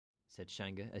said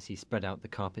Shanga as he spread out the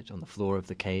carpet on the floor of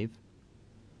the cave.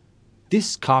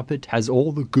 "This carpet has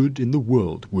all the good in the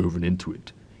world woven into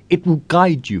it. It will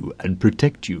guide you and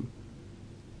protect you.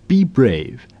 Be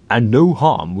brave, and no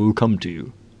harm will come to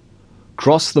you.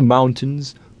 Cross the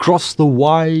mountains, cross the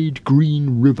wide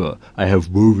green river I have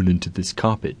woven into this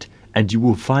carpet, and you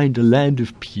will find a land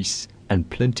of peace and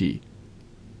plenty.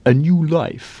 A new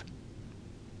life."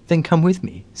 "Then come with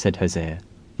me," said Hosea.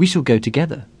 "We shall go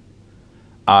together."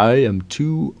 "I am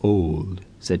too old,"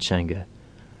 said Shanga,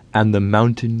 "and the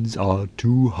mountains are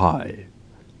too high.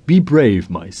 Be brave,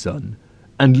 my son,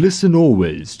 and listen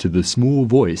always to the small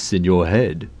voice in your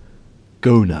head.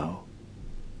 Go now.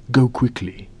 Go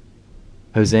quickly."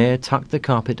 Hosea tucked the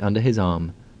carpet under his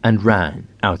arm and ran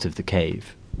out of the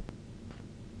cave.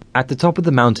 At the top of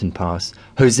the mountain pass,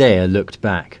 Hosea looked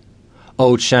back.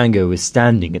 Old Shanga was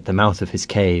standing at the mouth of his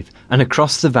cave, and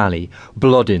across the valley,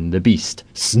 Blodin the beast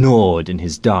snored in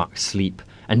his dark sleep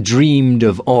and dreamed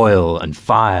of oil and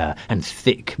fire and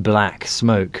thick black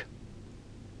smoke.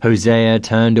 Hosea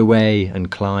turned away and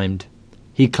climbed.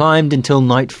 He climbed until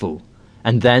nightfall,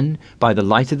 and then, by the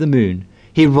light of the moon,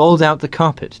 he rolled out the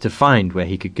carpet to find where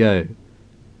he could go.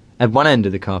 At one end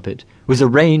of the carpet was a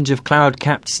range of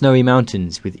cloud-capped snowy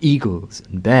mountains with eagles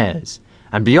and bears,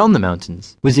 and beyond the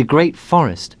mountains was a great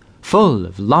forest full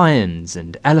of lions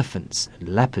and elephants and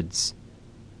leopards.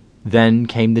 Then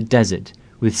came the desert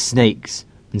with snakes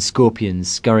and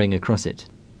scorpions scurrying across it.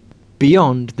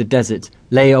 Beyond the desert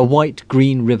lay a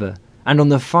white-green river, and on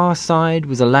the far side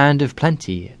was a land of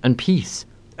plenty and peace,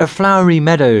 of flowery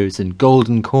meadows and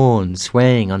golden corn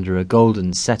swaying under a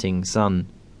golden setting sun.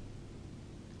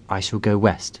 "I shall go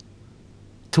west,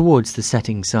 towards the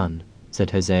setting sun,"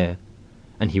 said Hosea,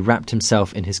 and he wrapped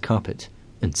himself in his carpet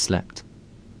and slept.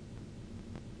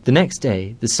 The next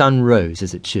day the sun rose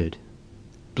as it should.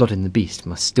 "Blodin the beast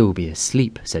must still be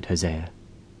asleep," said Hosea.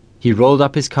 He rolled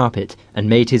up his carpet and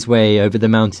made his way over the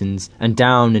mountains and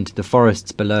down into the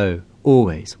forests below,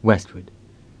 always westward.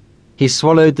 He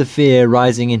swallowed the fear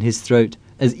rising in his throat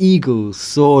as eagles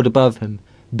soared above him,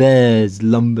 bears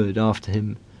lumbered after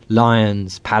him,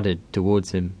 lions padded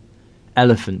towards him,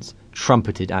 elephants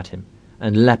trumpeted at him,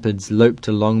 and leopards loped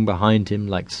along behind him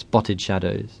like spotted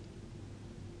shadows.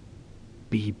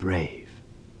 "Be brave,"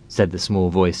 said the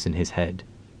small voice in his head.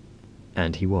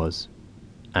 And he was,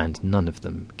 and none of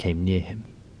them came near him.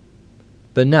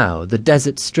 But now the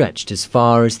desert stretched as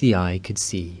far as the eye could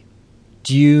see.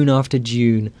 Dune after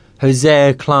dune,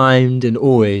 Hosea climbed, and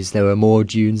always there were more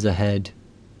dunes ahead.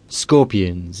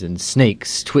 Scorpions and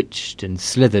snakes twitched and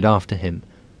slithered after him,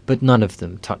 but none of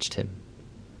them touched him.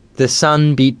 The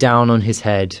sun beat down on his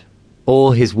head.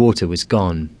 All his water was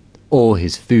gone. All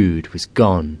his food was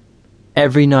gone.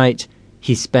 Every night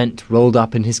he spent rolled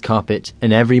up in his carpet,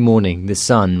 and every morning the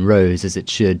sun rose as it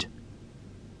should.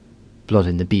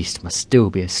 "Blodin the beast must still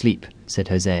be asleep," said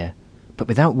Hosea, "but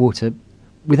without water,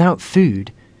 without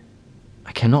food,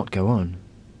 I cannot go on."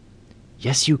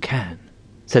 "Yes, you can,"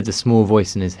 said the small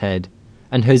voice in his head,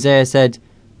 and Hosea said,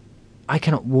 "I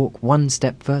cannot walk one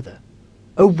step further.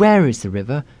 Oh, where is the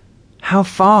river? How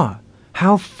far?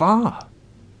 How far?"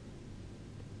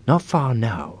 "Not far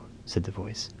now," said the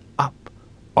voice. "Up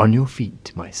on your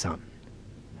feet, my son."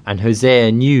 And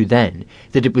Hosea knew then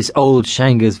that it was old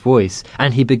Shanga's voice,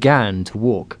 and he began to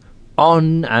walk.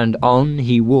 On and on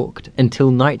he walked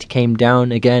until night came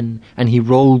down again, and he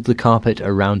rolled the carpet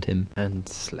around him and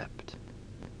slept.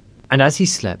 And as he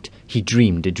slept, he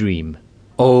dreamed a dream.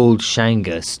 Old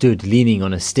Shanga stood leaning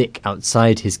on a stick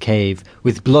outside his cave,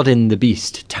 with Blodin the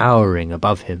beast towering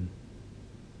above him.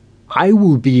 "I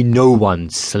will be no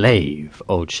one's slave,"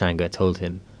 old Shanga told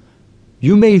him.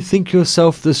 "You may think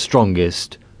yourself the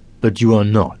strongest, but you are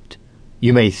not.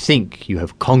 You may think you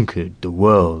have conquered the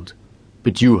world,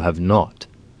 but you have not.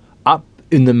 Up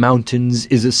in the mountains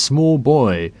is a small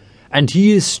boy, and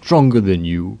he is stronger than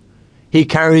you. He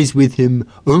carries with him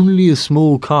only a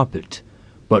small carpet,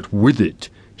 but with it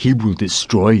he will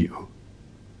destroy you."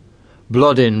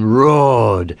 Blodin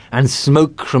roared, and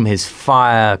smoke from his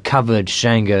fire covered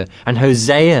Shanga, and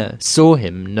Hosea saw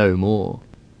him no more.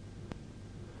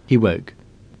 He woke,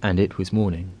 and it was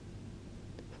morning.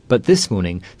 But this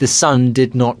morning the sun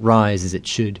did not rise as it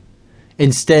should.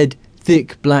 Instead,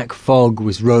 thick black fog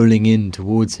was rolling in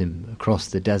towards him across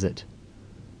the desert.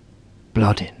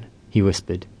 "Blodin," he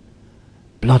whispered.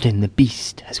 "Blodin the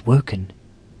beast has woken."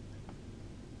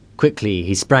 Quickly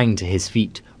he sprang to his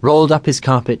feet, rolled up his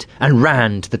carpet, and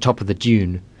ran to the top of the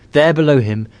dune. There below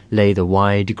him lay the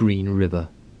wide green river.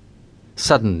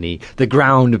 Suddenly the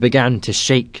ground began to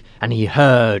shake, and he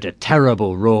heard a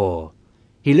terrible roar.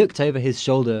 He looked over his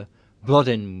shoulder.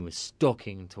 Blodin was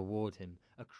stalking toward him.